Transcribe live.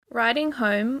Writing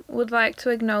Home would like to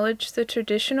acknowledge the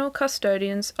traditional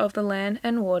custodians of the land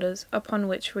and waters upon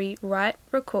which we write,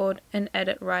 record, and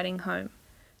edit Writing Home,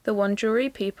 the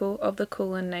Wurundjeri people of the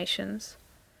Kulin Nations.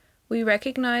 We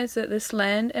recognize that this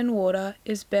land and water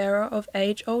is bearer of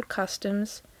age-old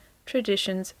customs,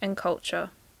 traditions, and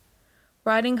culture.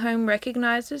 Writing Home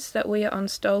recognizes that we are on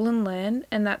stolen land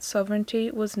and that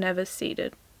sovereignty was never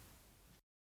ceded.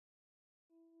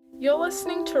 You're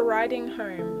listening to Writing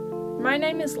Home. My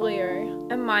name is Leo.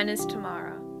 And mine is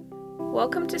Tamara.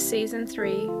 Welcome to Season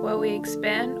 3, where we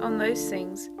expand on those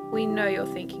things we know you're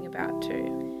thinking about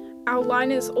too. Our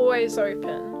line is always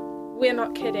open. We're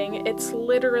not kidding, it's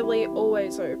literally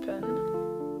always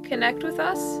open. Connect with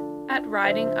us at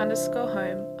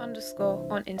writing_home_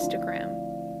 on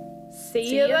Instagram.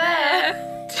 See you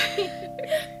there!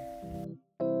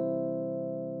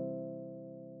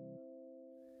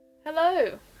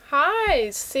 Hello.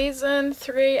 Hi, Season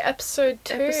 3, Episode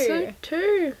 2. Episode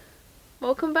 2.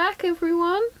 Welcome back,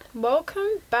 everyone.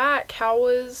 Welcome back. How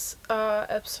was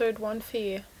Episode 1 for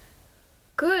you?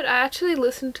 Good. I actually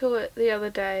listened to it the other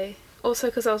day, also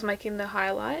because I was making the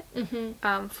highlight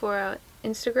for our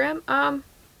Instagram.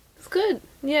 It's good.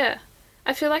 Yeah.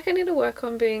 I feel like I need to work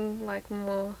on being,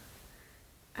 more...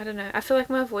 I don't know. I feel like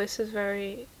my voice is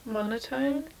very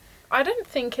monotone. I don't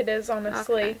think it is,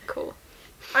 honestly. Okay, cool.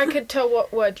 I could tell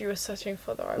what word you were searching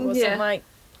for, though. I wasn't like,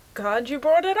 God, you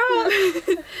brought it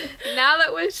up. Now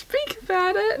that we speak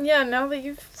about it. Yeah, now that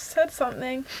you've said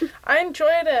something. I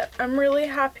enjoyed it. I'm really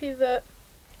happy that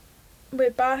we're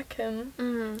back,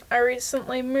 and I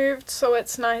recently moved, so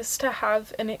it's nice to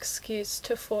have an excuse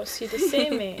to force you to see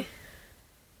me.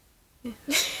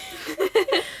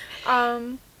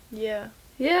 Yeah.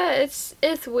 Yeah,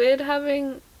 it's weird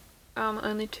having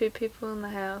only 2 people in the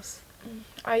house.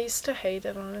 I used to hate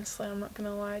it, honestly. I'm not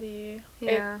gonna lie to you.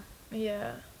 Yeah.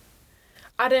 Yeah.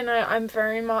 I don't know. I'm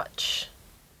very much...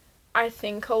 I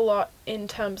think a lot in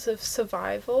terms of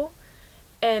survival.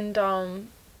 And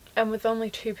with only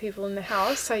 2 people in the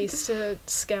house, I used to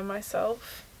scare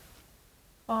myself.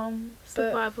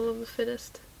 Survival of the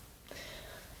fittest.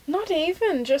 Not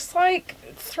even. Just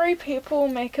 3 people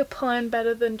make a plan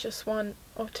better than just 1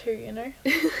 or 2, you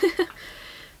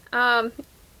know?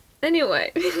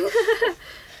 Anyway,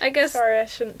 I guess... Sorry, I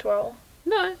shouldn't dwell.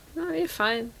 No, you're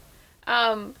fine.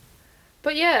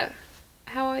 But yeah,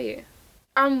 how are you?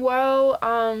 I'm well,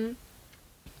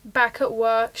 back at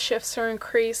work, shifts are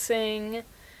increasing.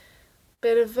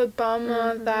 Bit of a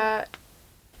bummer that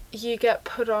you get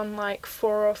put on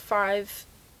 4 or 5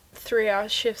 3-hour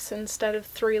shifts instead of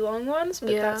 3 long ones,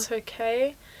 but that's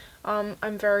okay.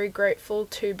 I'm very grateful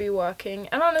to be working,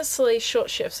 and honestly,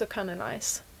 short shifts are kind of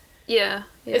nice. Yeah.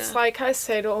 It's like I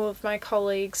say to all of my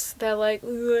colleagues, they're like,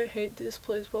 ooh, I hate this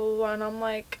place, blah, blah, blah, and I'm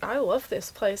like, I love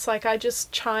this place. I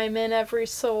just chime in every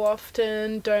so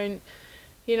often, don't,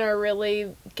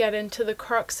 really get into the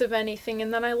crux of anything,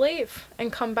 and then I leave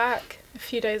and come back a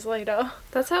few days later.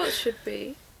 That's how it should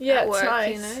be. Yeah, at it's work,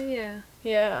 nice. Yeah.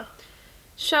 Yeah.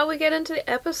 Shall we get into the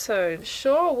episode?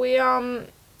 Sure, we,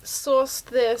 sourced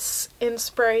this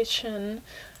inspiration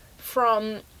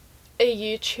from a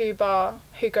YouTuber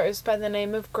who goes by the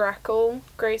name of Grackle,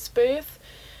 Grace Booth.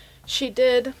 She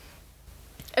did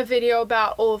a video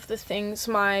about all of the things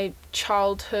my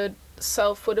childhood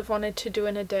self would have wanted to do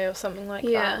in a day or something like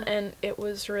that, and it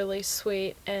was really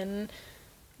sweet, and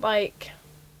I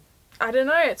don't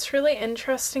know, it's really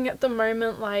interesting at the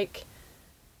moment.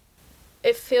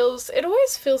 It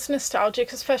always feels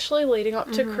nostalgic, especially leading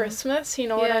up to Christmas, you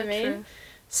know what I mean? True.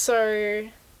 So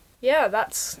yeah,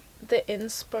 that's the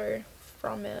inspo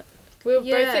from it. We were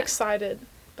both excited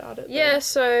about it. Yeah,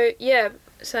 so,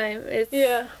 same. It's,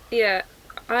 yeah,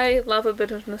 I love a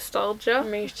bit of nostalgia.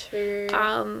 Me too.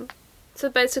 So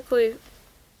basically,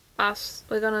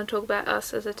 we're going to talk about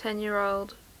us as a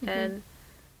 10-year-old and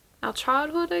our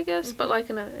childhood, I guess, but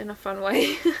in a fun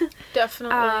way.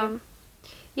 Definitely.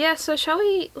 Yeah, so shall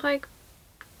we,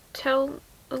 tell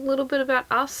a little bit about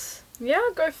us? Yeah,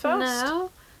 go first. Now?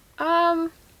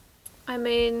 I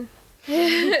mean...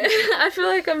 I feel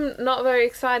like I'm not very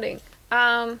exciting.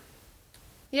 In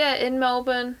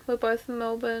Melbourne. We're both in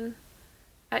Melbourne.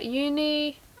 At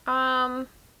uni.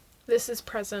 This is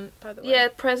present, by the way. Yeah,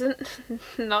 present.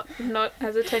 not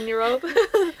as a 10-year-old.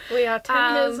 We are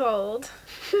 10 years old.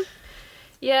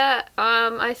 Yeah,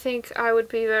 I think I would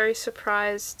be very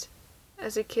surprised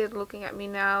as a kid looking at me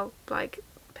now,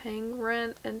 paying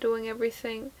rent and doing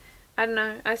everything. I don't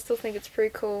know. I still think it's pretty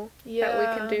cool that we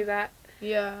can do that.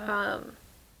 Yeah.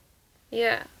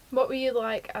 Yeah. What were you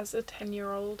like as a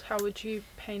 10-year-old? How would you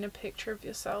paint a picture of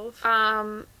yourself?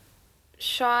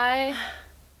 Shy,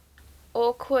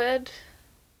 awkward,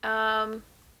 I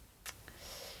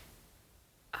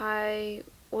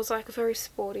was like a very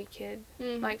sporty kid,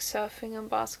 like surfing and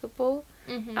basketball.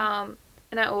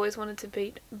 And I always wanted to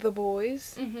beat the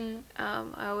boys.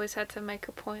 I always had to make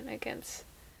a point against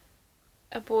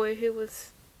a boy who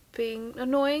was being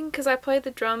annoying because I played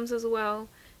the drums as well,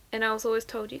 and I was always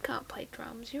told, you can't play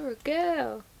drums, you're a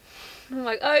girl. I'm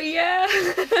like, oh yeah.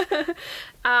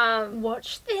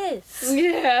 Watch this.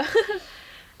 Yeah.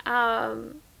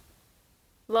 Long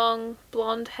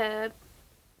blonde hair,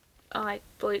 I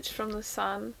bleached from the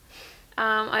sun.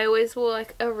 I always wore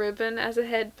like a ribbon as a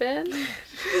headband.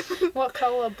 What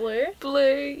colour? Blue?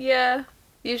 Blue, yeah.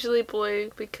 Usually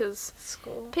blue because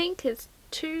School. pink is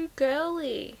too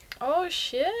girly. Oh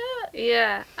shit.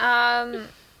 Yeah. I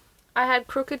had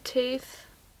crooked teeth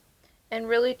and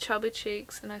really chubby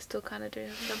cheeks, and I still kind of do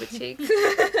have chubby cheeks.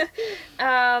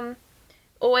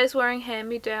 Always wearing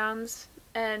hand-me-downs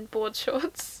and board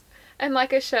shorts and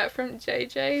like a shirt from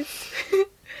JJ's.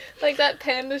 Like that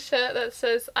panda shirt that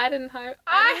says, I didn't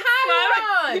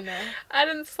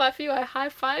slap you, I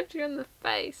high-fived you in the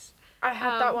face. I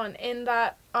had that one in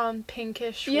that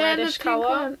pinkish Yeah, reddish the pink colour.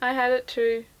 one. I had it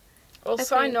too.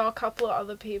 Also, I know a couple of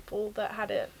other people that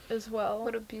had it as well.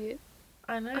 What a beaut.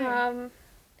 I know.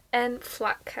 And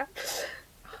flat caps.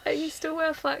 I used to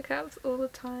wear flat caps all the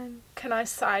time. Can I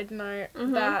side note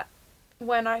that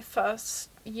when I first,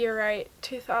 year 8,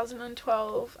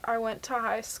 2012, I went to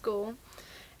high school,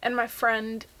 and my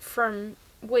friend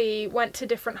we went to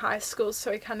different high schools,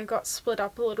 so we kind of got split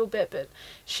up a little bit, but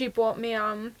she bought me,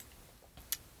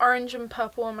 orange and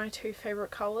purple are my two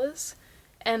favourite colours,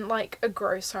 and like a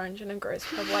gross orange and a gross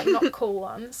purple, like not cool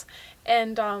ones.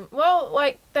 And well,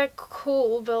 like they're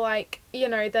cool, but like, you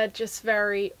know, they're just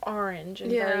very orange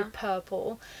and very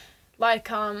purple, like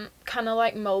kind of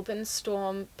like Melbourne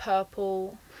Storm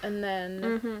purple, and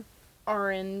then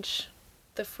orange,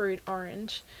 the fruit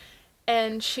orange.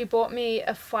 And she bought me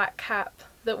a flat cap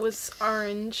that was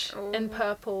orange and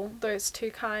purple, those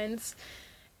two kinds.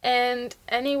 And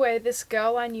anyway, this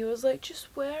girl I knew was like,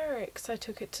 just wear it, because I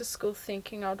took it to school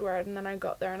thinking I'd wear it, and then I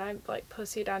got there and I like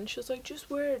pussied out, and she was like, just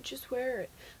wear it.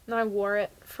 And I wore it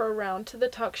for a round to the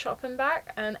tuck shop and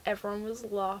back, and everyone was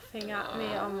laughing at me.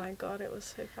 Oh my god, it was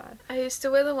so bad. I used to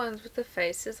wear the ones with the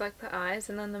faces, like the eyes,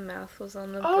 and then the mouth was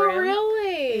on the brim. Oh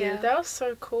really? Yeah. That was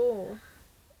so cool.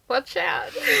 Watch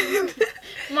out.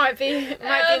 might be in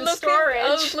storage. I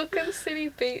was looking City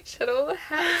Beach at all the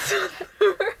hats.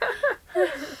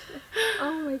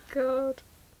 Oh my god.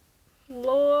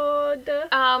 Lord.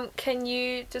 Can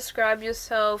you describe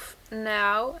yourself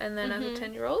now and then as a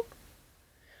 10-year-old?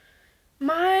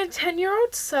 My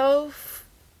 10-year-old self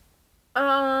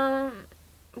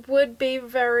would be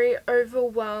very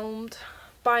overwhelmed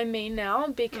by me now,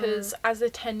 because as a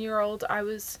 10-year-old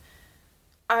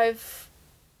I've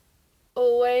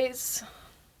always,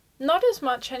 not as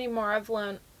much anymore, I've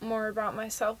learned more about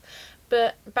myself,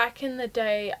 but back in the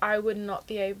day I would not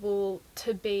be able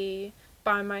to be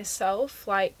by myself.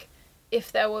 Like,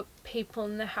 if there were people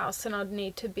in the house, and I'd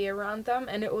need to be around them,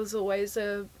 and it was always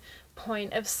a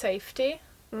point of safety,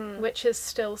 which is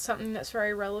still something that's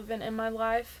very relevant in my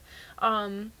life.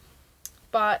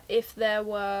 But if there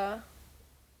were,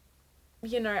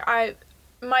 you know,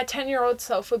 my 10-year-old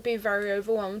self would be very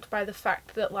overwhelmed by the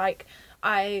fact that, like,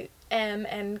 I am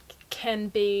and can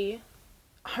be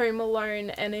home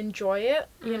alone and enjoy it,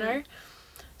 you know?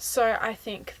 So I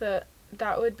think that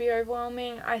would be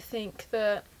overwhelming. I think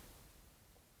that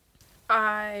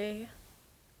I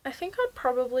think I'd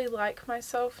probably like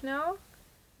myself now.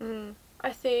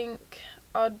 I think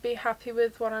I'd be happy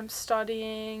with what I'm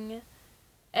studying,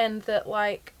 and that,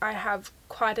 like, I have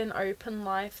quite an open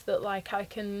life, that, like, I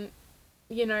can,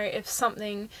 you know, if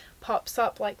something pops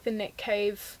up, like the Nick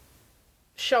Cave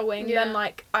showing, then,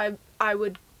 like, I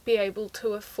would be able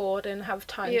to afford and have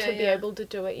time to be able to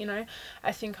do it, you know?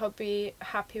 I think I'll be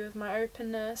happy with my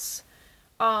openness.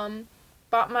 But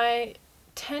my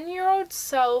 10-year-old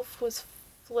self was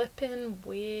flippin'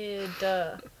 weird.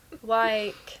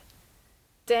 Like,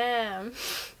 damn.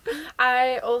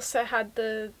 I also had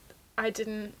I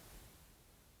didn't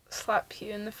slap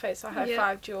you in the face, I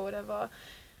high-fived you or whatever.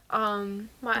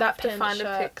 Might that have to find shirt.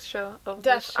 a picture of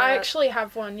the shirt. I actually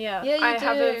have one, yeah. Yeah, you I do.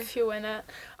 have a few in it.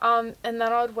 And then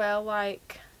I'd wear,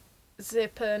 like,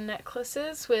 zipper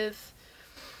necklaces with...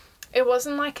 It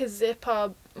wasn't like a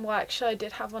zipper... Well, actually, I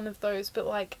did have one of those, but,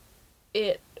 like,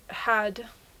 it had...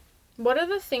 What are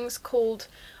the things called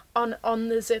on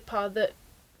the zipper that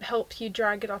helped you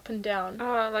drag it up and down.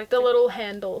 Oh, like The little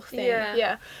handle thing. Yeah.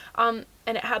 Yeah. And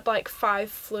it had like 5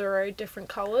 fluoro different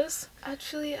colours.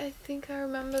 Actually, I think I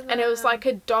remember that. And it was like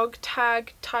a dog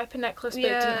tag type of necklace, but it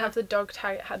Yeah. didn't have the dog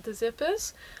tag, it had the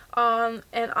zippers.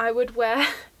 And I would wear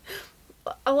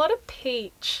a lot of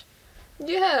peach.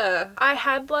 Yeah. I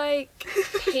had like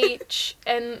peach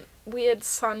and weird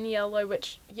sun yellow,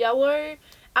 which yellow,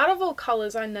 out of all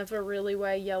colours, I never really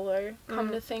wear yellow,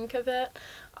 come to think of it.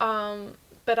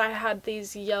 But I had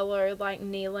these yellow, like,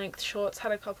 knee-length shorts,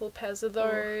 had a couple of pairs of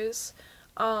those.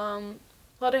 A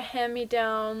lot of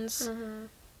hand-me-downs. Mm-hmm.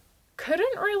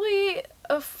 Couldn't really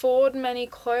afford many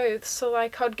clothes, so,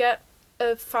 like, I'd get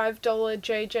a $5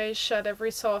 JJ shirt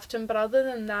every so often, but other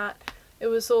than that, it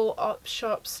was all op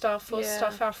shop stuff or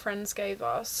stuff our friends gave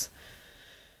us.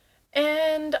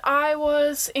 And I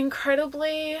was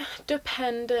incredibly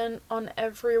dependent on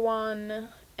everyone,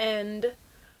 and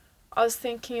I was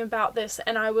thinking about this,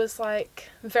 and I was, like,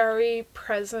 very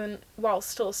present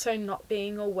whilst also not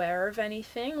being aware of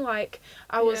anything. Like,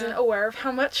 I wasn't aware of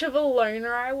how much of a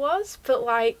loner I was, but,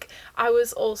 like, I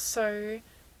was also,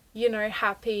 you know,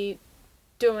 happy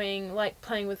doing, like,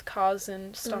 playing with cars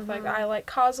and stuff like that. I like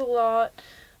cars a lot.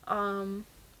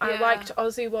 I liked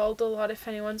Aussie World a lot. If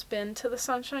anyone's been to the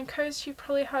Sunshine Coast, you've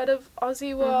probably heard of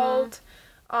Aussie World.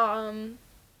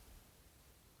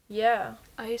 Yeah.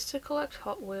 I used to collect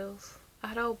Hot Wheels. I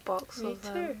had a whole box Me of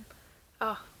them. too.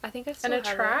 Oh, I think I still And a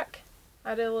have track. I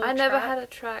had a little I never track. had a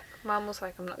track. Mum was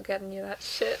like, I'm not getting you that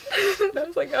shit. And I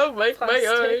was like, I'll make my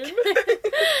own.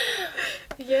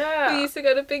 Yeah. We used to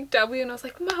go to Big W and I was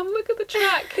like, Mum, look at the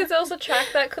track. Because there was a track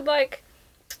that could, like,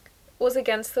 was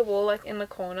against the wall, like, in the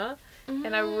corner.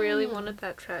 And I really wanted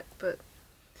that track, but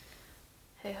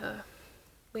hey ho.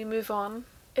 We move on.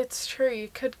 It's true, you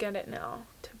could get it now,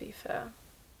 to be fair.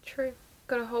 True.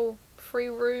 Got a whole free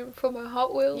room for my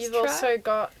Hot Wheels You've track. also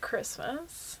got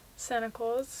Christmas. Santa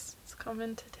Claus is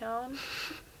coming to town.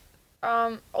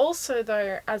 Also,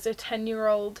 though, as a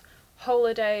 10-year-old,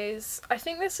 holidays, I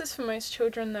think this is for most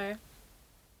children, though.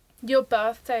 Your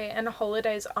birthday and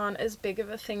holidays aren't as big of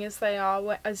a thing as they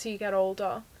are as you get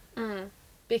older.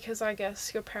 Because I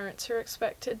guess your parents are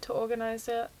expected to organise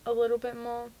it a little bit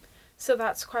more. So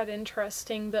that's quite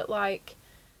interesting that, like,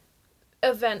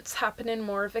 events happen in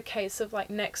more of a case of, like,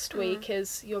 next week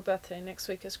is your birthday, next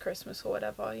week is Christmas or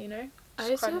whatever, you know? I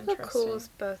used to have the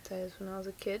coolest birthdays when I was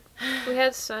a kid. We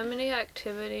had so many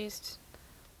activities,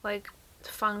 like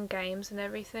fun games and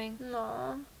everything.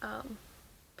 No.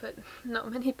 But not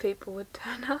many people would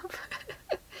turn up.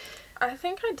 I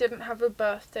think I didn't have a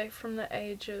birthday from the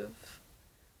age of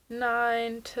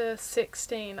 9 to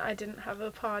 16. I didn't have a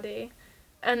party.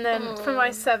 And then for my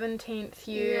 17th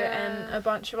year and a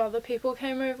bunch of other people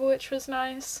came over, which was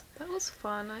nice. That was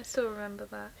fun. I still remember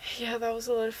that. Yeah, that was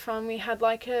a lot of fun. We had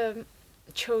like a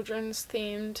children's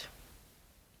themed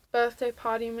birthday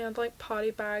party, and we had like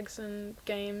party bags and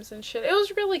games and shit. It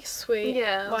was really sweet.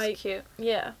 Yeah, it was like, cute.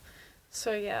 Yeah.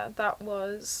 So yeah, that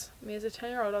was me as a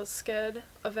 10-year-old. I was scared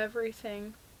of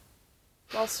everything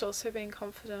whilst also being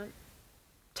confident.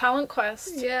 Talent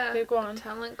Quest. Yeah. Big one.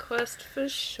 Talent Quest for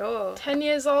sure. 10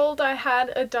 years old, I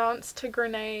had a dance to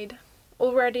Grenade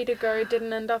all ready to go.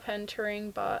 Didn't end up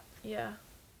entering, but yeah.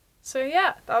 So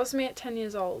yeah, that was me at 10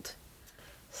 years old.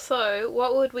 So,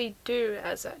 what would we do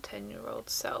as that 10-year-old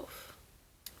self?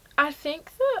 I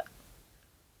think that,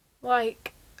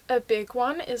 like, a big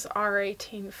one is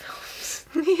R18 films.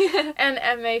 Yeah. And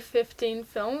MA15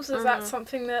 films. Is that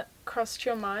something that crossed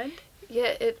your mind?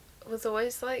 Yeah, it was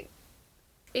always like,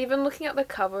 even looking at the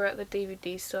cover at the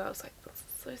DVD store, I was like, this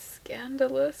is so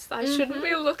scandalous. I shouldn't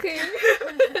be looking.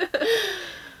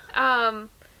 And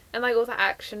like all the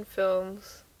action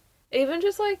films. Even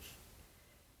just like,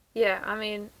 yeah, I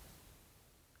mean,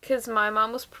 because my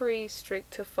mum was pretty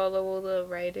strict to follow all the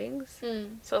ratings.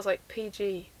 So I was like,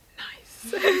 PG,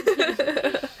 nice.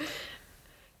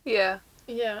 Yeah.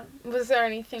 Yeah. Was there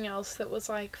anything else that was,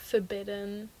 like,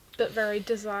 forbidden but very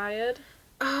desired?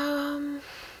 I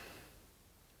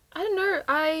don't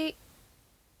know.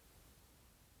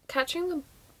 Catching the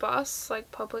bus,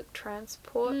 like public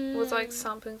transport, was like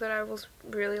something that I was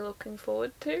really looking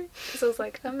forward to. Because I was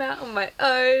like, I'm out on my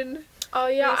own. Oh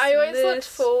yeah, I always looked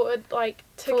forward, like,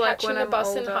 to catching the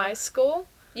bus in high school.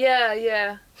 Yeah,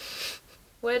 yeah.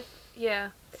 Yeah.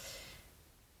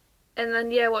 And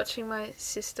then, yeah, watching my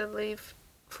sister leave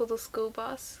for the school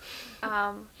bus.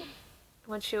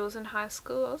 When she was in high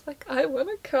school, I was like, I want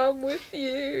to come with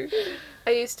you.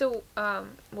 I used to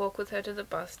walk with her to the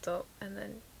bus stop, and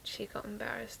then she got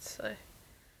embarrassed, so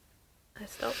I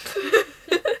stopped.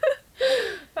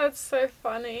 That's so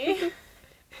funny.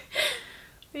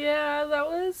 Yeah, that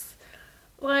was,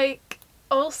 like,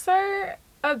 also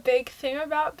a big thing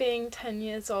about being 10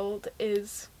 years old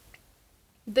is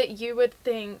that you would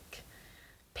think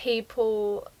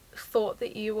people thought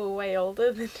that you were way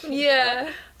older than you.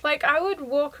 Yeah. Like, I would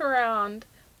walk around,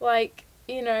 like,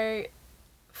 you know,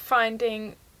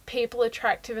 finding people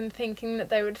attractive and thinking that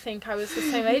they would think I was the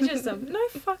same age as them. No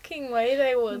fucking way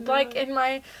they would. No. Like, in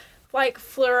my, like,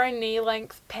 fluoro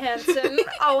knee-length pants and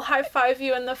I'll high-five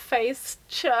you in the face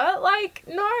shirt. Like,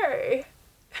 no.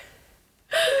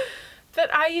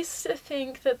 But I used to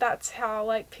think that that's how,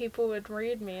 like, people would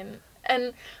read me.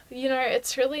 And, you know,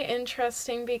 it's really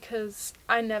interesting because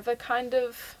I never kind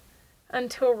of,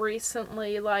 until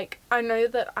recently, like, I know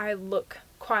that I look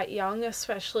quite young,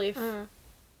 especially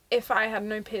if I had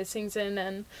no piercings in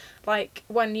and, like,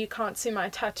 when you can't see my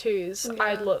tattoos,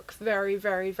 I look very,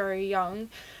 very, very young.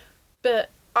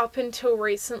 But up until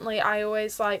recently, I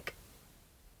always, like,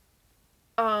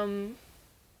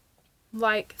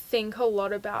 think a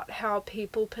lot about how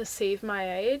people perceive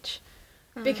my age.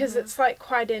 Because it's, like,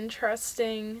 quite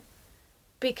interesting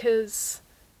because,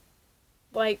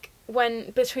 like,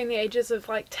 when between the ages of,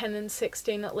 like, 10 and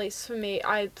 16, at least for me,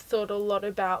 I thought a lot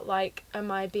about, like,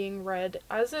 am I being read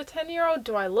as a 10-year-old?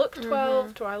 Do I look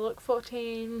 12? Do I look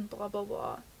 14? Blah, blah,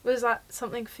 blah. Was that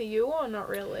something for you or not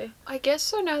really? I guess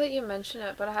so now that you mention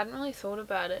it, but I hadn't really thought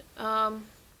about it. I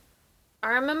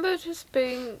remember just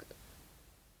being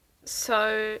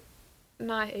so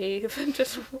naive and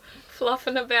just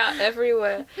fluffing about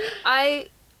everywhere. I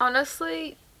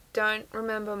honestly don't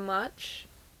remember much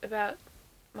about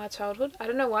my childhood. I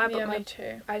don't know why, but me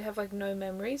too. I have, like, no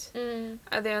memories. The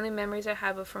only memories I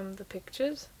have are from the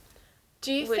pictures.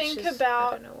 Do you think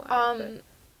about, I don't know why,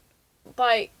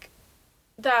 like,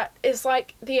 that is,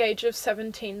 like, the age of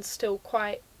 17 still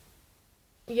quite,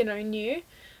 you know, new?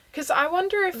 Because I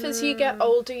wonder if as you get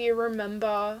older you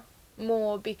remember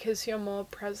more because you're more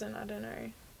present. I don't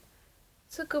know.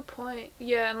 It's a good point.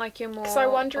 Yeah, and, like, you're more because I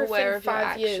wonder if aware in of your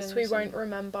 5 years we actions won't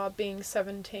remember being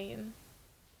 17.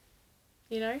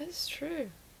 You know? That's true.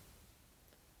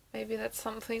 Maybe that's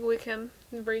something we can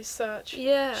research.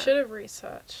 Yeah. Should have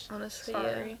researched. Honestly,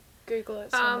 Sorry. yeah. Google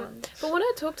it, someone. But when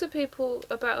I talk to people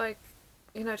about, like,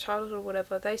 you know, childhood or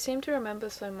whatever, they seem to remember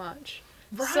so much.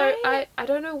 Right? So I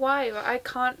don't know why. Like, I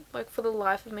can't, like, for the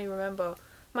life of me remember.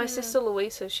 My sister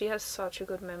Louisa, she has such a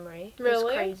good memory.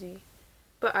 Really? It's crazy.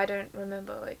 But I don't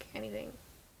remember, like, anything.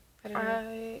 I don't know.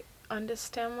 I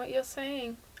understand what you're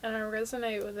saying, and I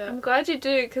resonate with it. I'm glad you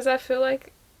do, because I feel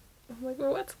like, I'm like,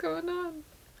 well, what's going on?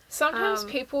 Sometimes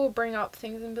people will bring up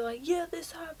things and be like, yeah,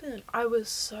 this happened. I was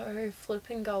so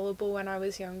flipping gullible when I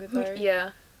was younger, though. Yeah.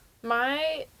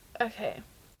 Okay.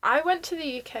 I went to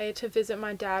the UK to visit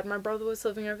my dad. My brother was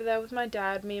living over there with my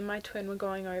dad. Me and my twin were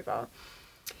going over.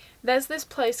 There's this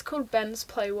place called Ben's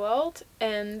Playworld,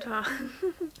 and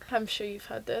I'm sure you've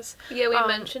heard this. Yeah, we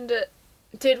mentioned it.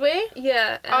 Did we?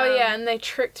 Yeah. Oh, yeah, and they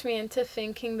tricked me into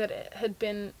thinking that it had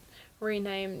been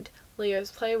renamed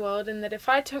Leo's Playworld, and that if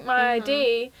I took my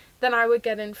ID, then I would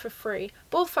get in for free.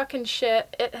 Bull fucking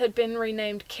shit. It had been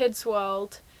renamed Kids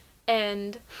World,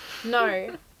 and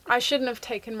no, I shouldn't have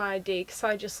taken my ID because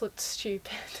I just looked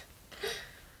stupid.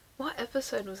 What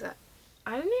episode was that?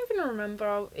 I don't even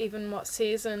remember even what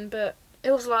season, but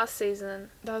It was last season.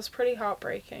 that was pretty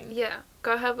heartbreaking. Yeah.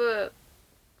 Go have a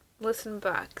listen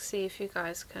back, see if you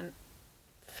guys can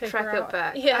track it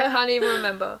back. Yeah. I can't even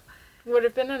remember. Would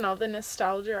have been another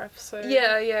nostalgia episode.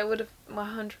 Yeah, it would have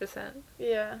 100%.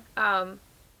 Yeah.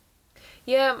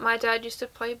 Yeah, my dad used to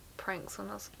play pranks on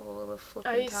us all the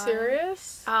flipping Are you time.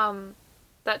 serious?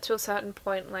 That to a certain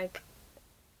point, like,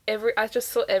 I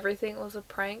just thought everything was a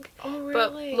prank. Oh,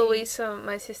 really? But Louisa,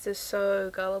 my sister's so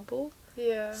gullible.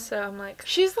 Yeah. So I'm like,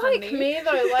 She's honey. like me,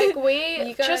 though. Like, we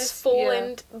You guys, just fall yeah.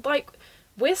 in... Like,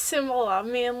 we're similar,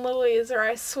 me and Louisa,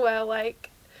 I swear.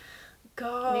 Like,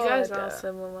 God. You guys are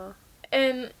similar.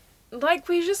 And, like,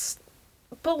 we just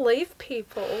believe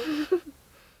people.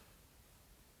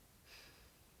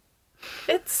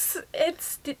 It's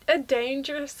a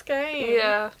dangerous game.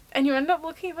 Yeah. And you end up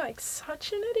looking like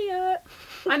such an idiot.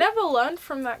 I never learned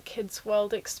from that Kids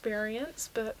World experience,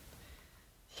 but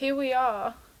here we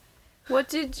are. What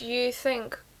did you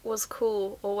think was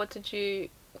cool, or what did you,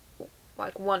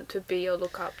 like, want to be or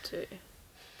look up to?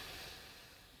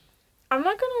 I'm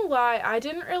not gonna lie, I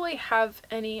didn't really have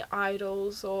any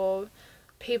idols or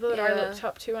people that I looked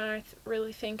up to when I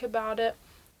really think about it.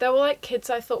 There were, like,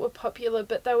 kids I thought were popular,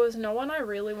 but there was no one I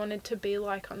really wanted to be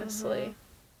like, honestly.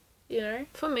 You know?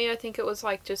 For me, I think it was,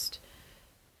 like, just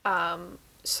some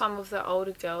of the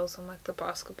older girls on, like, the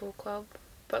basketball club.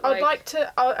 But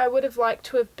I would have liked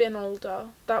to have been older.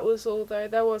 That was all, though.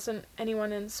 There wasn't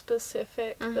anyone in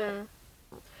specific that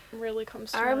really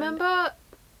comes to I mind. remember,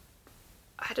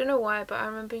 I don't know why, but I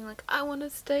remember being like, I want to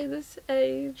stay this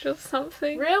age or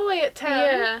something. Really, at 10?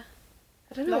 Yeah.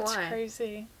 I don't know That's why.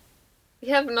 crazy.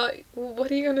 Yeah, but not, well,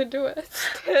 what are you going to do at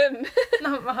 10?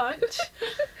 Not much.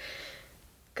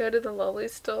 Go to the lolly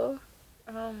store.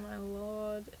 Oh my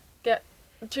lord.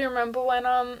 Do you remember when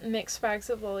mixed bags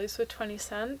of lollies were 20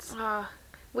 cents?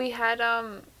 We had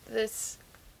this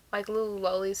like little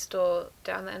lolly store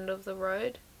down the end of the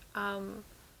road, and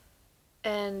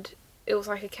it was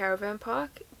like a caravan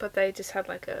park, but they just had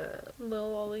like a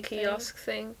Little lolly kiosk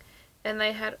thing, and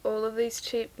they had all of these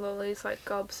cheap lollies like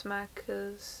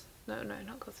Gobsmackers. No,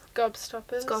 not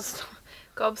Gobstoppers. Gobstoppers.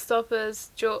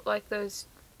 Gobstoppers, like those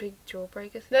big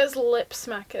jawbreaker things. There's lip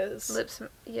smackers.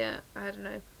 Yeah, I don't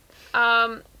know.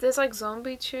 There's like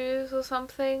zombie chews or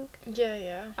something.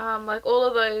 Yeah. Like all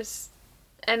of those,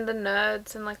 and the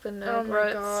nerds and like the nerd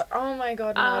ropes. Oh my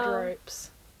god, nerd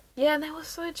ropes. Yeah, and they were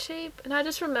so cheap. And I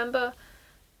just remember,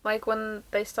 like when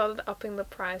they started upping the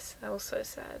price, I was so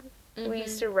sad. We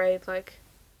used to raid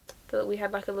we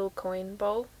had like a little coin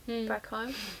bowl back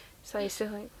home, so I used to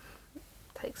like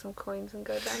take some coins and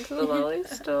go down to the lolly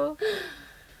store.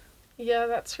 Yeah,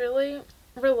 that's really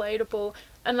relatable.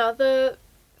 Another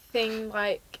thing,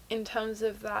 like, in terms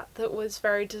of that was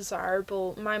very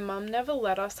desirable, my mum never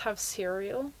let us have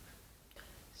cereal.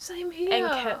 Same here. And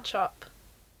ketchup.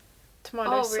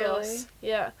 Tomato sauce. Really?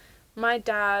 Yeah. My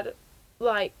dad,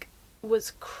 like,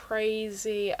 was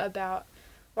crazy about,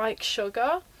 like,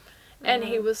 sugar. And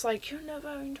he was like, you're never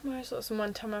having tomato sauce. And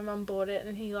one time my mum bought it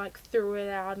and he, like, threw it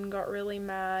out and got really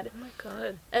mad. Oh my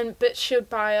god. But she'd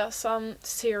buy us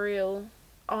cereal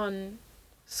on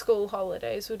school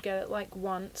holidays. We'd get it, like,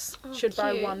 once. She'd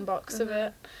buy one box of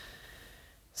it.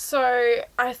 So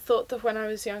I thought that when I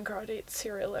was younger I'd eat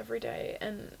cereal every day,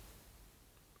 and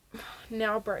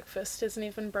now breakfast isn't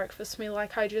even breakfast to me.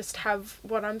 Like, I just have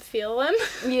what I'm feeling.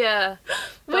 Yeah.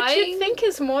 Which you'd think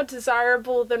is more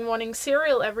desirable than wanting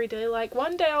cereal every day. Like,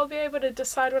 one day I'll be able to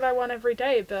decide what I want every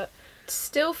day, but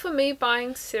still, for me,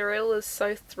 buying cereal is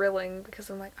so thrilling because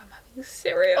I'm like, I'm having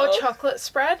cereal. Or chocolate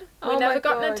spread. We never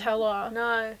got Nutella.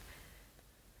 No.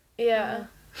 Yeah.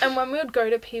 And when we would go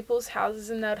to people's houses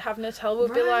and they'd have Nutella,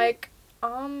 we'd be like,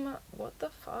 what the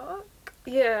fuck?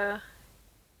 Yeah.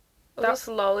 Just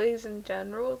lollies in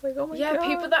general. Like, oh my god. Yeah,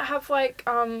 people that have, like,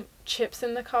 chips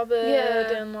in the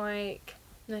cupboard and, like,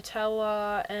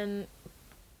 Nutella and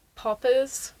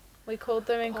poppers, we called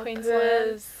them in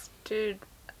Queensland. Dude,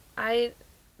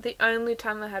 the only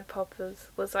time I had poppers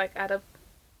was, like, at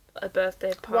a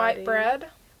birthday party.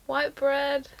 White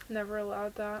bread. Never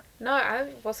allowed that. No,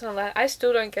 I wasn't allowed. I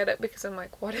still don't get it because I'm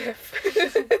like, what if?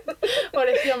 What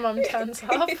if your mum turns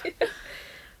up?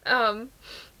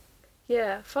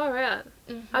 Yeah, far out.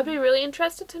 I'd be really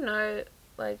interested to know,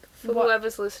 like, for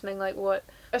whoever's listening, like, what...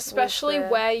 Especially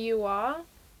where you are.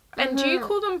 And do you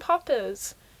call them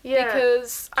poppers? Yeah.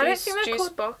 Because I don't think they're juice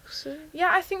called... boxes. Yeah,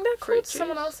 I think they're Fruit called juice.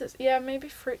 someone else's. Yeah, maybe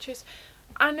fruit juice.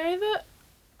 I know that...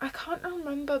 I can't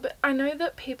remember, but I know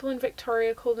that people in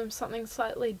Victoria call them something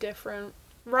slightly different.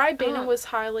 Ribena was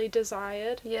highly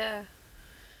desired. Yeah.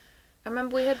 I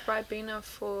remember we had Ribena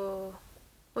for...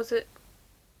 Was it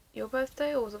your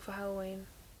birthday or was it for Halloween?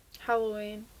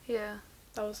 Halloween. Yeah.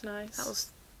 That was nice. That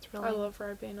was thrilling. I love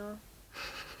Ribena.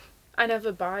 I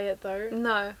never buy it, though.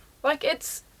 No. Like,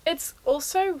 it's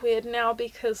also weird now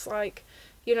because, like,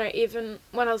 you know, even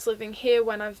when I was living here,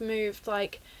 when I've moved,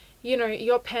 like, you know,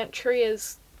 your pantry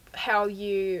is how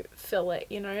you fill it,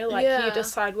 you know? Like, you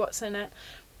decide what's in it.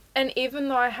 And even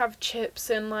though I have chips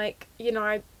and, like, you know,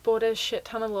 I bought a shit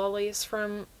ton of lollies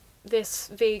from this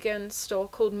vegan store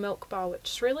called Milk Bar, which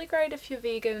is really great if you're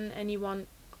vegan and you want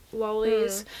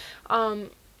lollies. And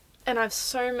I have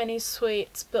so many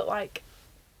sweets, but, like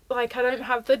I don't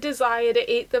have the desire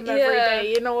to eat them every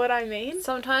day, you know what I mean?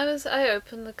 Sometimes I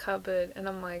open the cupboard and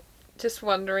I'm like, just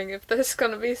wondering if there's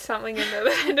gonna be something in there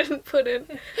that I didn't put in.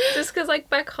 Just because, like,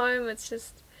 back home it's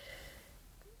just,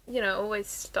 you know, always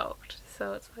stocked.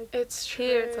 So it's like, it's true.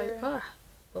 Here it's like,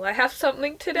 will I have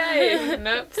something today?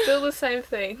 Nope, still the same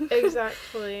thing.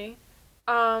 Exactly.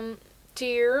 Do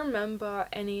you remember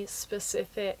any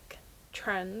specific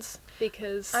trends?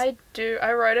 Because I do.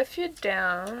 I wrote a few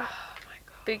down. Oh my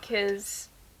god. Because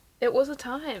it was a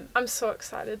time. I'm so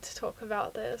excited to talk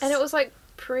about this. And it was like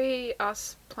pre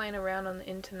us playing around on the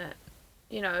internet,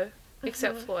 you know,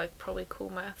 except for like probably cool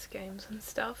maths games and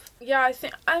stuff. Yeah, I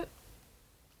think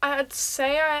I'd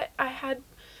say I had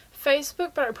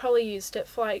Facebook, but I probably used it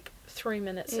for like 3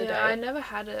 minutes a day. Yeah, I never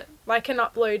had it. Like, and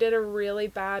uploaded a really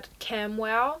bad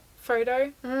CamWow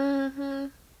photo. Mm-hmm.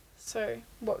 So,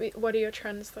 what are your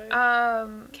trends though?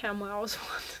 CamWow was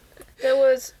one. There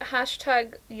was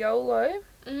hashtag YOLO.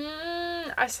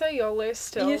 I say YOLO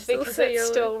still You still because say it's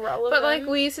YOLO. still relevant. But, like,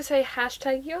 we used to say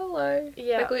hashtag YOLO.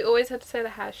 Yeah. Like, we always had to say the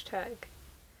hashtag.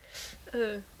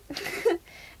 Ugh.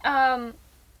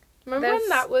 Remember there's- when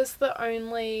that was the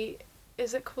only...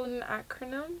 Is it called an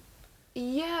acronym?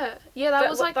 Yeah. Yeah, that But,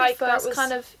 was, like, like, the that first was-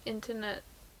 kind of internet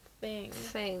Thing.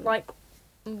 thing. Like,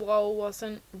 LOL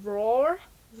wasn't RAW.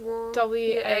 Raw.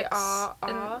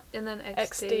 WARR. And then XD.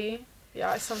 XD.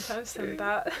 Yeah, I sometimes send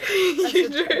that. You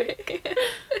do.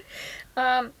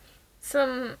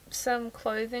 Some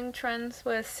clothing trends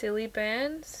were silly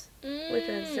bands with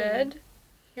a Z.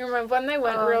 You remember when they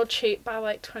went Oh. real cheap by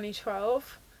like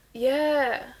 2012?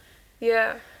 Yeah.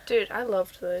 Yeah. Dude, I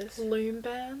loved those. Loom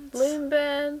bands. Loom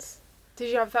bands.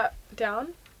 Did you have that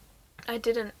down? I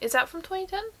didn't. Is that from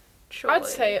 2010? Sure. I'd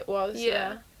say it was.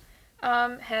 Yeah.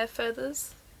 Hair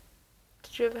feathers.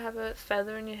 Did you ever have a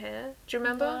feather in your hair? Do you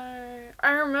remember? No.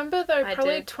 I remember though. I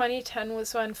Probably did. 2010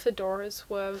 was when fedoras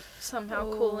were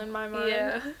somehow cool in my mind.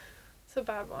 Yeah. It's a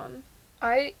bad one.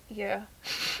 Yeah.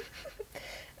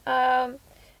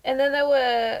 And then there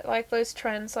were, like, those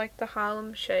trends, like the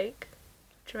Harlem Shake.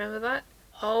 Do you remember that?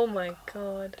 Oh my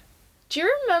god. Do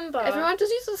you remember? Everyone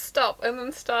just used to stop and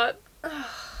then start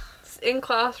in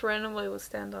class randomly would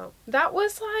stand up. That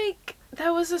was like,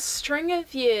 there was a string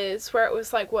of years where it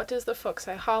was like, what does the fuck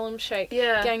say? Harlem Shake,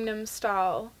 Yeah. Gangnam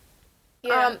Style,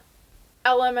 Yeah.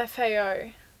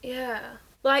 LMFAO. Yeah.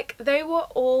 Like, they were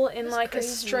all in That's like crazy.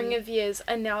 a string of years,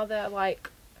 and now they're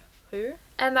like, who?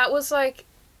 And that was like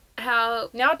how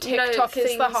Now you know, TikTok is the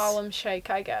things- Harlem Shake,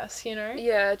 I guess, you know?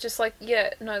 Yeah, just like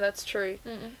no, that's true.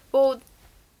 Mm. Well,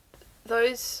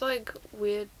 those like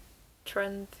weird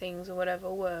trend things or whatever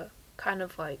were kind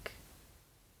of like,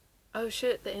 oh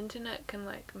shit, the internet can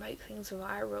like make things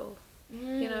viral.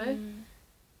 You know?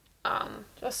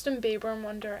 Justin Bieber and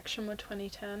One Direction were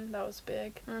 2010. That was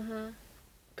big.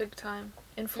 Big time.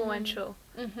 Influential.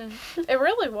 It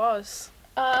really was.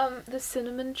 The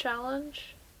cinnamon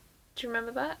challenge. Do you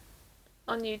remember that?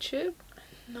 On YouTube?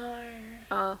 No.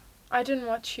 Oh, I didn't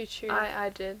watch YouTube. I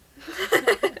did.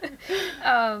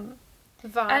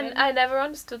 Vine. And I never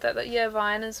understood that. Yeah,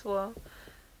 Vine as well.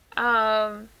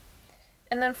 And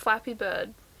then Flappy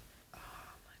Bird.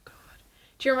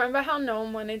 Do you remember how no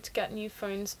one wanted to get new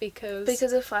phones because...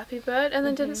 Because of Flappy Bird? And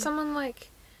then didn't Mhm. someone, like,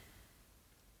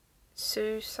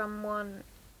 sue someone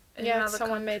in Yeah, another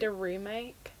someone country? made a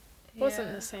remake.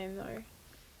 Wasn't the same though.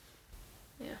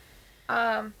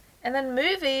 And then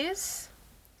movies.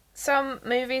 Some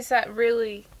movies that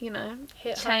really,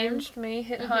 Hit changed me,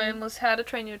 hit Mhm. home, was How to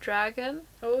Train Your Dragon.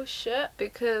 home. Oh shit.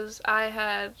 Because I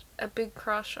had a big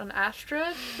crush on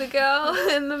Astrid, the girl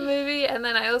in the movie, and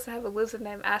then I also have a lizard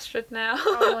named Astrid now.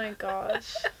 Oh my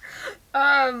gosh.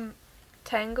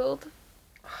 Tangled.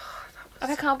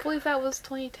 I can't believe that was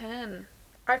 2010.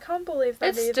 I can't believe that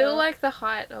It's either. still like the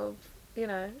height of,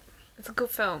 it's a good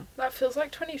film. That feels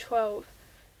like 2012.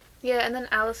 Yeah, and then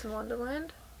Alice in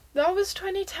Wonderland. That was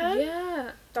 2010?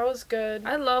 Yeah, That was good.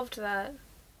 I loved that.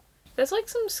 There's like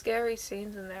some scary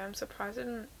scenes in there. I'm surprised I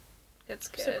didn't get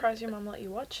scared. Surprised your mum let you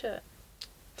watch it.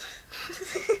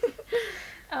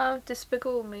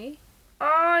 Despicable Me.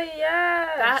 Oh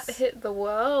yes. That hit the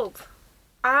world.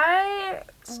 I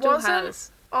Still wasn't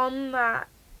has. on that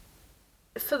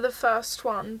for the first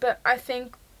one, but I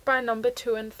think by number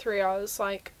 2 and 3 I was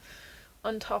like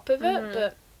on top of it, Mhm.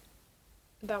 but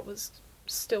that was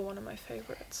still one of my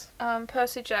favourites.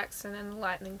 Percy Jackson and the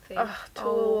Lightning Thief. Oh,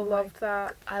 Tool my- loved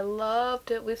that. I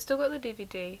loved it. We've still got the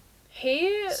DVD.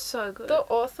 He, So good. the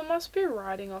author must be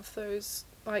writing off those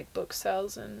like book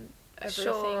sales and everything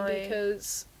Surely.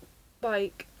 because,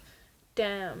 like,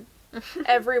 damn,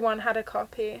 everyone had a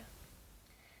copy.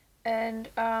 And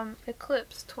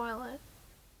Eclipse, Twilight.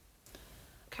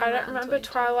 I Came out don't in remember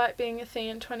 2010. Twilight being a thing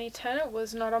in 2010. It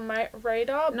was not on my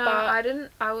radar. No, but I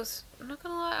didn't. I'm not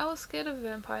gonna lie, I was scared of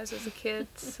vampires as a kid,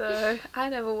 so I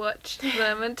never watched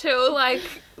them until like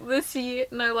last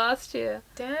year.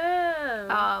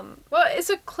 Damn. Well, is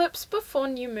Eclipse before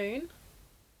New Moon?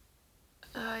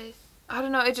 I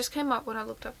don't know. It just came up when I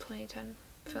looked up 2010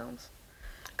 films.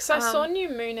 Because I saw New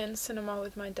Moon in cinema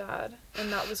with my dad,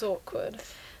 and that was awkward.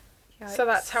 So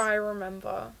that's how I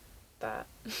remember that.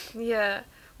 Yeah.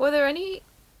 Were there any?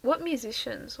 What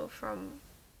musicians were from?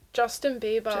 Justin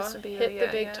Bieber, Justin Bieber, hit the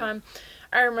yeah, big yeah. time.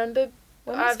 I remember.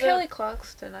 When was Either- Kelly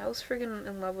Clarkson? I was freaking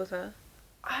in love with her.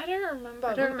 I don't remember.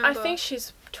 I don't I remember. think she's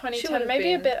She 2010, would've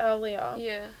maybe a been. bit earlier.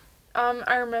 Yeah.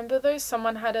 I remember though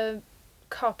someone had a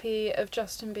copy of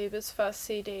Justin Bieber's first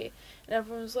CD, and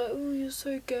everyone was like, "Oh, you're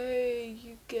so gay,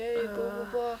 blah blah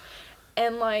blah,"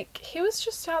 and like he was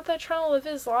just out there trying to live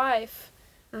his life.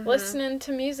 listening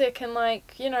to music and,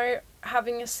 like, you know,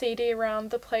 having a CD around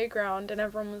the playground, and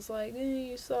everyone was like,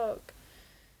 you suck.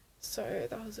 So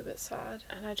that was a bit sad.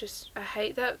 And I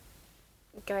hate that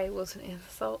gay was an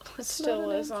insult. It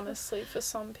still is, honestly, for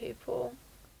some people.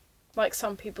 Like,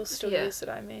 some people still use it,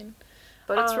 I mean.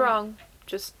 But it's wrong.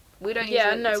 Just, we don't use it.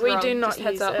 Yeah, no, we do not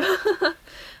use it.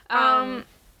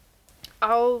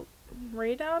 I'll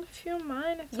read out a few of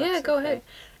mine, if that's go okay. ahead.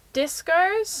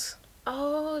 Discos.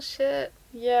 Oh, shit.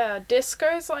 Yeah,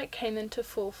 discos, like, came into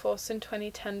full force in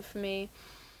 2010 for me.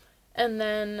 And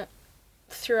then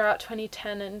throughout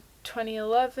 2010 and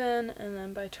 2011, and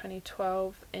then by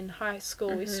 2012 in high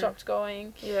school we stopped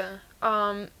going. Yeah.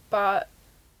 But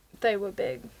they were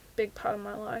big part of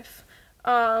my life.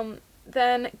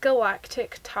 Then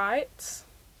Galactic Tights,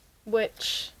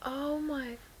 which... Oh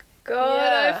my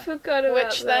god, I forgot about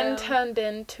which that. then turned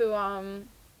into,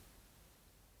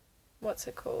 what's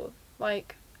it called?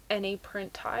 Like, any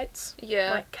print tights.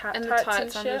 Yeah. Like cat and tights the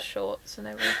tights and under shit. shorts and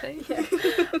everything.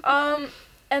 Yeah.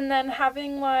 And then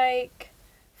having, like,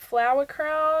 flower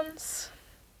crowns.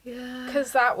 Yeah.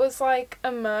 Because that was, like,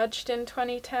 emerged in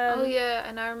 2010. Oh, yeah,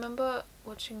 and I remember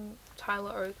watching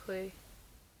Tyler Oakley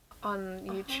on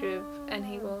YouTube, and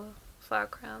he wore flower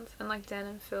crowns, and, like, Dan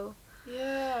and Phil.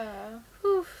 Yeah.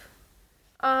 Oof.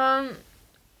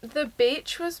 The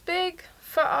beach was big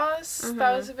for us.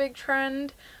 That was a big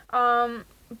trend.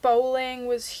 Bowling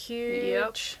was huge.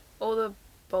 Yep. All the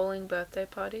bowling birthday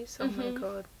parties. Oh my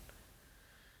god.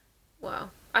 Wow.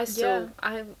 I'm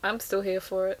still here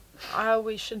for it.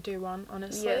 We should do one,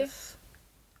 honestly. Yes.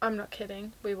 I'm not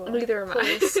kidding. We will. Neither am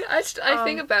I. I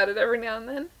think about it every now and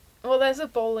then. Well, there's a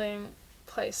bowling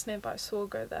place nearby, so we'll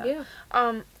go there.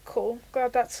 Yeah. Cool.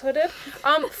 Glad that's sorted.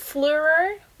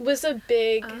 Fluoro was a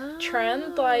big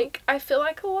trend. Like, I feel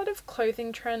like a lot of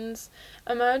clothing trends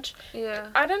emerge. Yeah.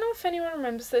 I don't know if anyone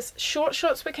remembers this. Short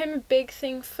shorts became a big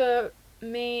thing for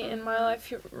me in my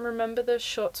life. You remember the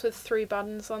shorts with 3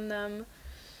 buttons on them?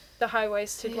 The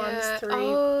high-waisted ones, 3.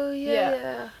 Oh,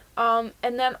 yeah. And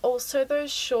then also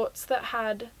those shorts that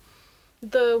had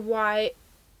the white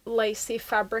lacy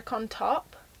fabric on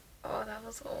top. Oh, that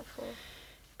was awful.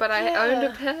 But I owned a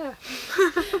pair.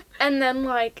 And then,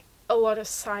 like, a lot of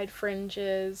side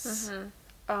fringes.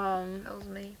 That was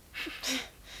me.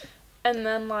 And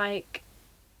then, like,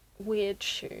 weird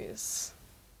shoes.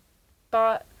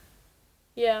 But,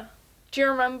 yeah. Do you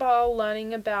remember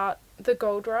learning about the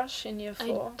gold rush in year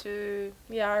 4? I do.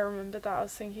 Yeah, I remember that. I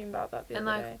was thinking about that the other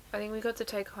day. I think we got to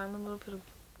take home a little bit of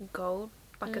gold,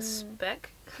 like a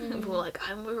speck. And we were like,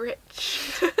 I'm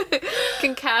rich.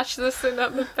 Can cash this in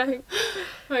at the bank.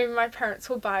 Maybe my parents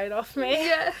will buy it off me.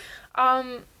 Yeah.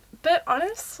 But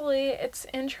honestly, it's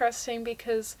interesting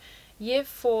because year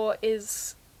 4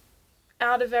 is...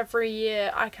 Out of every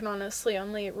year, I can honestly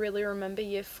only really remember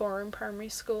year 4 in primary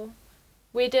school.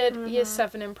 We did year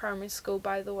 7 in primary school,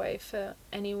 by the way, for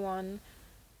anyone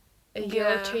a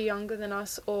year or 2 younger than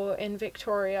us, or in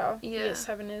Victoria. Yeah. Year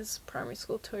 7 is primary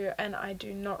school too, and I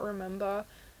do not remember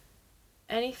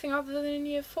anything other than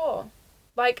year 4.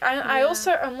 Like, I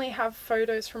also only have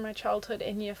photos from my childhood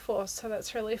in year 4, so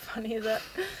that's really funny that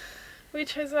we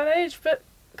chose that age. But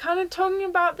kind of talking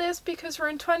about this because we're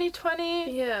in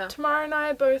 2020. Yeah. Tamara and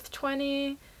I are both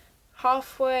 20,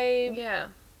 halfway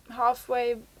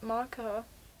marker.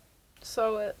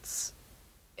 So it's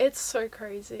so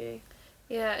crazy.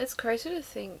 Yeah, it's crazy to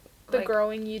think The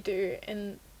growing you do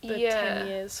in the 10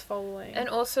 years following. And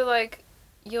also, like,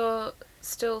 you're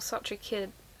still such a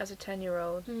kid as a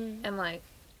 10-year-old, and, like,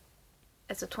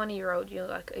 as a 20-year-old, you're,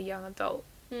 like, a young adult.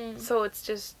 So it's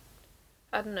just,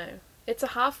 I don't know. It's a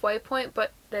halfway point,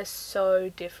 but they're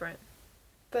so different.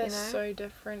 They're so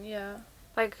different, yeah.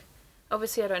 Like,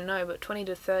 obviously I don't know, but 20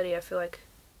 to 30 I feel like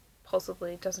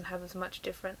possibly doesn't have as much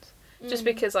difference. Just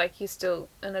because, like, you're still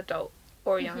an adult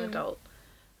or a young adult.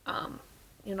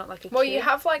 You're not like a kid. Well, you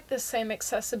have, like, the same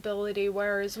accessibility,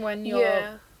 whereas when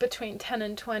you're between 10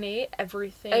 and 20,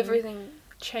 everything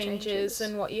changes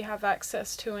and what you have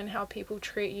access to and how people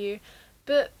treat you.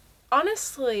 But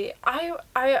honestly, I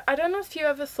don't know if you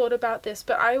ever thought about this,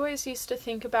 but I always used to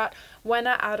think about when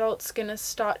are adults gonna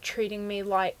start treating me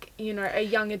like, you know, a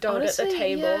young adult Honestly, at the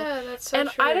table. Yeah, that's so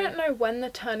true. I don't know when the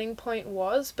turning point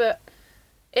was, but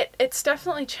it's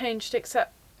definitely changed,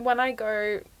 except when I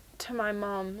go to my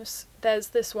mum's, there's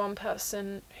this one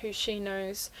person who she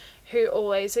knows who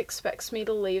always expects me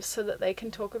to leave so that they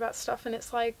can talk about stuff, and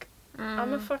it's like,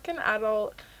 I'm a fucking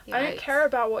adult. Yikes. I don't care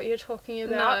about what you're talking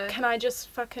about. No. Can I just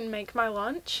fucking make my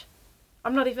lunch?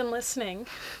 I'm not even listening.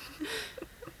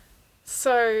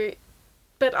 So,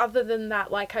 but other than that,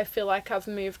 like, I feel like I've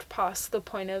moved past the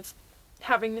point of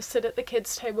having to sit at the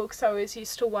kids' table because I always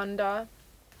used to wonder,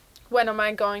 when am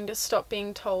I going to stop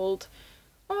being told,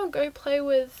 oh, go play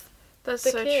with That's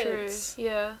the so kids? true.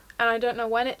 Yeah. And I don't know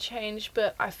when it changed,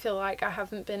 but I feel like I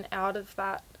haven't been out of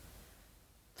that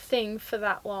thing for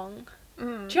that long.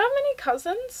 Mm. Do you have many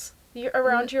cousins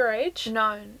around your age?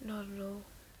 No, not at all.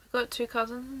 I've got 2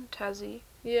 cousins, Tassie,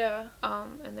 Yeah.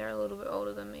 and they're a little bit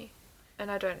older than me.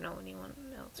 And I don't know anyone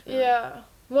else, really. Yeah.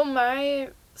 Well, my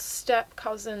step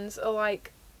cousins are,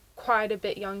 like, quite a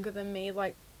bit younger than me,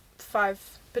 like,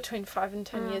 between 5 and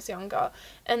 10 years younger.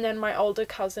 And then my older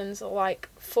cousins are, like,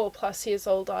 4+ years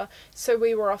older. So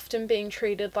we were often being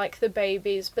treated like the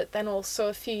babies, but then also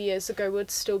a few years ago would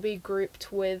still be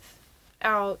grouped with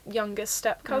our younger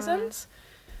step cousins.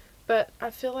 But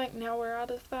I feel like now we're out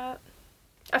of that.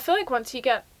 I feel like once you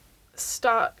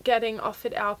start getting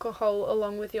offered alcohol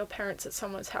along with your parents at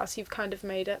someone's house, you've kind of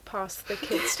made it past the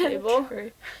kids' table.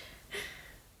 True.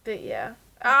 But yeah,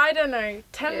 I don't know.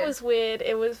 10 Yeah. was weird.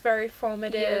 It was very Yeah,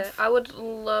 formative. I would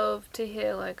love to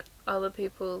hear, like, other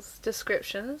people's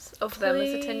descriptions of them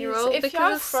as a 10-year-old. Please, if you Because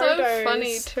have it's so photos.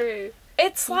 funny, too.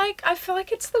 It's like, I feel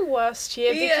like it's the worst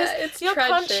year Yeah, because it's you're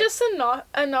tragic. conscious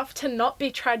enough to not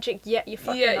be tragic, yet you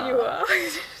fucking Yeah, you are.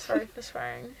 Sorry for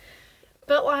swearing.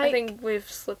 But like, I think we've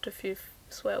slipped a few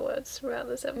swear words throughout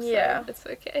this episode. Yeah. It's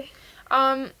okay.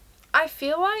 I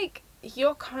feel like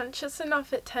you're conscious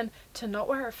enough at 10 to not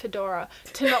wear a fedora,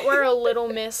 to not wear a Little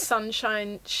Miss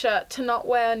Sunshine shirt, to not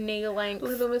wear knee length.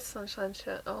 Little Miss Sunshine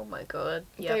shirt. Oh my god.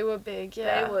 Yeah. They were big,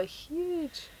 yeah. They were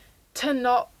huge. To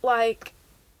not, like,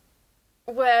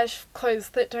 wear clothes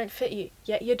that don't fit you,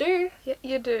 yet you do. Yeah,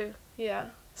 you do. Yeah.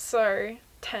 So,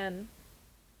 10.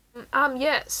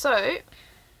 Yeah, so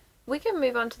we can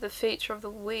move on to the feature of the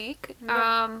week.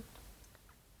 Yep.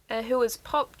 Who is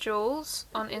Pop Jewels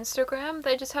on Instagram.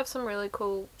 They just have some really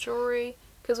cool jewelry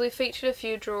because we featured a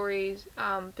few jewelry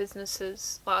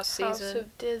businesses last House season.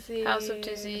 of Dizzy. House of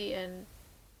Dizzy and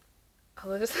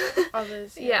others.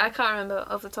 Others. Yeah, I can't remember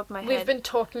off the top of my head. We've been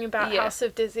talking about Yeah. House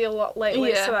of Dizzy a lot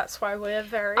lately, Yeah. so that's why we're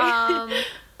very...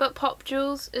 But Pop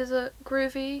Jewels is a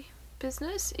groovy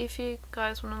business if you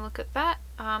guys want to look at that.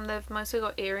 They've mostly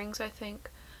got earrings, I think.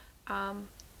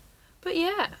 But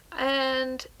yeah,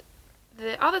 and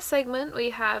the other segment we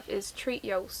have is Treat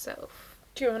Yourself.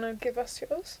 Do you want to give us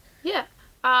yours? Yeah.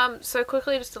 So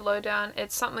quickly, just a lowdown.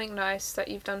 It's something nice that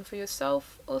you've done for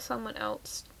yourself or someone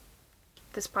else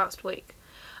this past week.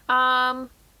 I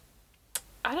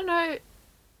don't know.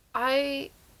 I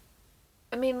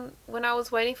mean, when I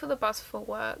was waiting for the bus for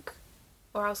work,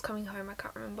 or I was coming home, I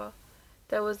can't remember,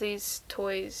 there was these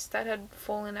toys that had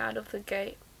fallen out of the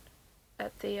gate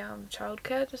at the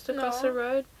childcare just across the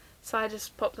road. So I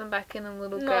just popped them back in, and a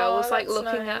little girl was like that's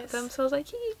looking nice. at them. So I was like,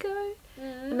 "Here you go."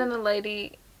 Mm. And then the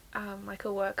lady, like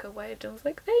a worker, waved and was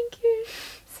like, "Thank you."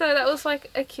 So that was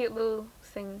like a cute little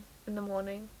thing in the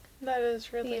morning. That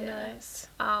is really Yeah. nice.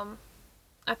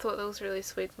 I thought that was really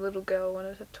sweet. The little girl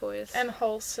wanted her toys. And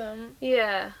wholesome.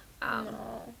 Yeah.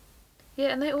 No. Yeah,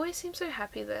 and they always seem so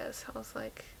happy there. So I was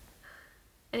like,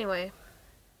 anyway.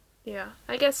 Yeah,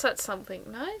 I guess that's something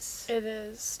nice. It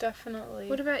is, definitely.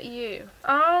 What about you?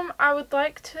 I would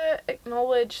like to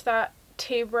acknowledge that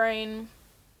T-Brain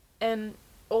and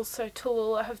also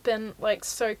Tallulah have been, like,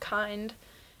 so kind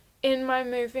in my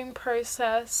moving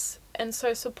process and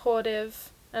so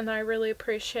supportive, and I really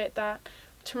appreciate that.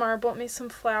 Tamara bought me some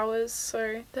flowers,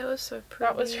 so That was so pretty.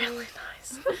 that was really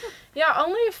nice. Yeah,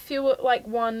 only a few, like,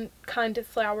 one kind of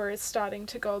flower is starting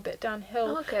to go a bit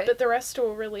downhill. Oh, okay. But the rest are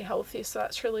all really healthy, so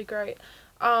that's really great.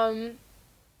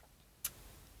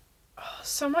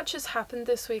 So much has happened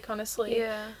this week, honestly.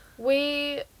 Yeah.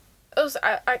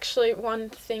 Actually, one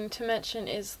thing to mention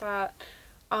is that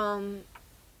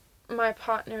my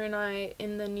partner and I,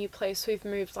 in the new place we've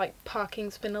moved, like,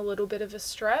 parking's been a little bit of a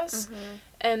stress. Mm-hmm.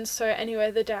 And so anyway,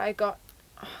 the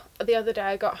other day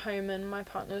I got home and my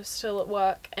partner was still at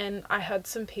work, and I heard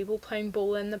some people playing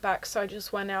ball in the back, so I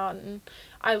just went out and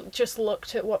I just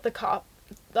looked at what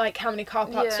how many car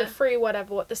parks Yeah. are free,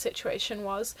 whatever, what the situation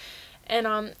was. And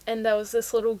there was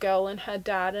this little girl and her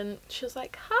dad, and she was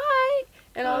like, "Hi!"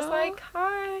 And I was Aw. like,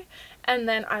 "Hi!" And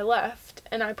then I left,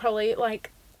 and I probably,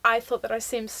 I thought that I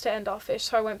seemed standoffish,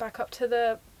 so I went back up to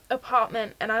the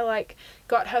apartment and I,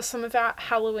 got her some of our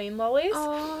Halloween lollies.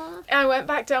 Aww. And I went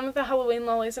back down with the Halloween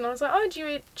lollies and I was like, "Oh, do you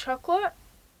eat chocolate?"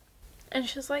 And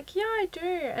she was like, "Yeah, I do."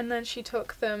 And then she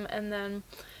took them and then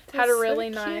had a That's so really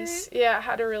cute.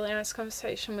 nice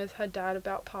conversation with her dad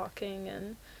about parking,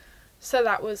 and so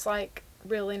that was,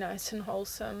 really nice and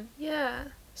wholesome. Yeah.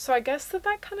 So I guess that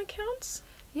kind of counts.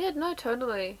 Yeah, no,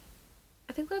 totally.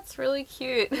 I think that's really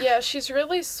cute. Yeah, she's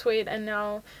really sweet, and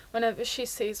now whenever she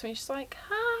sees me, she's like,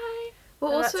 hi.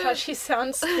 Well, And also, that's how she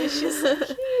sounds to me. She's so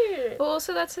cute. well,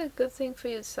 also that's a good thing for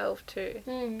yourself too,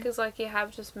 Mm. because like you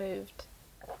have just moved,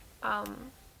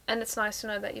 and it's nice to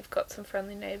know that you've got some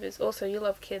friendly neighbors. Also, you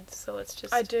love kids, so it's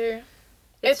just I do.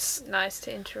 It's nice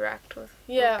to interact with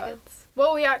Yeah. kids.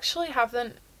 Well, we actually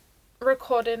haven't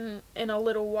recorded in a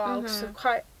little while, so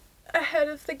quite ahead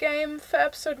of the game for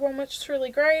episode 1, which is really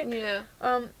great. Yeah.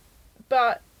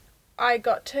 But I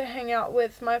got to hang out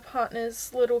with my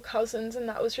partner's little cousins, and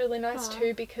that was really nice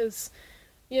too, because,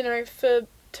 you know, for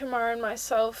Tamara and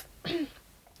myself,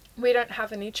 we don't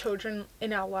have any children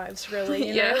in our lives, really,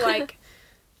 you know, like,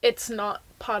 it's not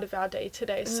part of our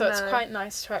day-to-day, so it's quite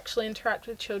nice to actually interact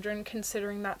with children,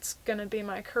 considering that's gonna be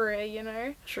my career, you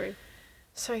know? True.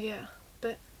 So, yeah.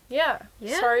 But, yeah.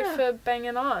 Sorry for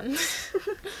banging on.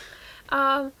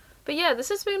 But yeah, this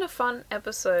has been a fun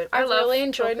episode. I love really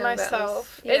enjoyed talking about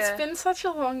myself. this. It's been such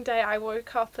a long day. I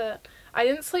woke up I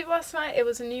didn't sleep last night. It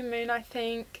was a new moon, I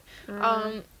think.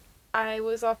 I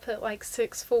was up at like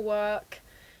 6 for work.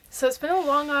 So it's been a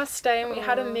long ass day, and we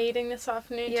had a meeting this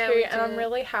afternoon too, and I'm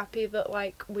really happy that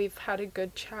like we've had a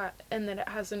good chat and that it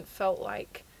hasn't felt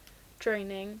like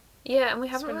draining. Yeah, and we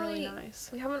It's haven't been really nice.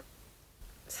 we haven't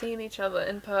seen each other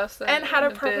in person And had a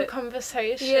in proper bit.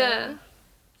 conversation. Yeah.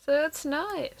 So it's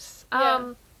nice.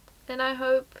 Yeah. And I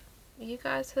hope you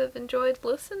guys have enjoyed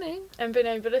listening. And been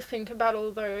able to think about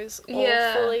all those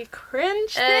Yeah. awfully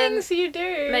cringe And things you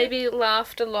do. Maybe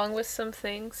laughed along with some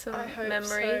things, some I hope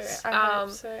memories. So. I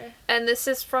hope so. And this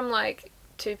is from like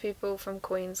 2 people from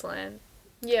Queensland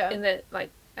Yeah. in the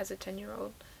like as a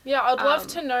 10-year-old. Yeah, I'd love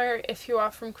to know if you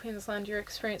are from Queensland, your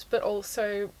experience, but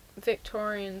also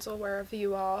Victorians or wherever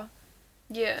you are.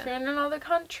 If Yeah. you're in another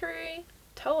country,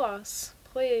 tell us,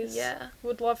 please. Yeah.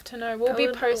 Would love to know. We'll I be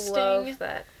would posting. love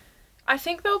that. I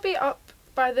think they'll be up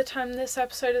by the time this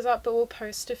episode is up, but we'll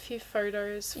post a few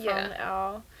photos from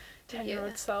our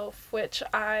 10-year-old self, which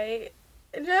I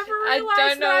never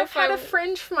realised that I've had a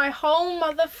fringe for my whole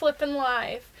mother flippin'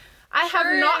 life. I have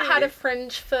not had a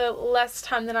fringe for less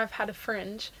time than I've had a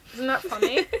fringe. Isn't that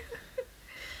funny?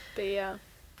 But yeah.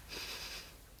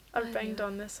 I've banged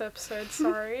on this episode,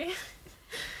 sorry.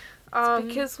 It's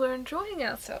because we're enjoying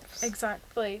ourselves.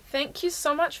 Exactly. Thank you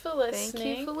so much for listening.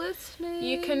 Thank you for listening.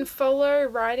 You can follow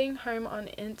Riding Home on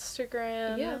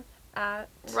Instagram at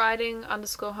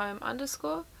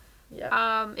riding_home_.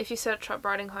 Yeah. If you search up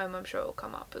Riding Home, I'm sure it'll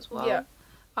come up as well. Yeah.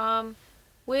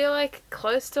 We're like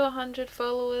close to 100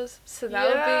 followers, so that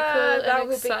would be cool that and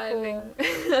would exciting. be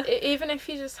cool. Even if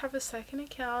you just have a second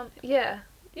account, Yeah.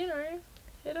 you know,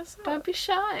 hit us up. Don't be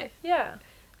shy. Yeah.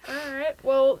 Alright,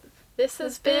 well, this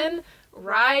has been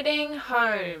Riding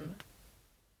Home.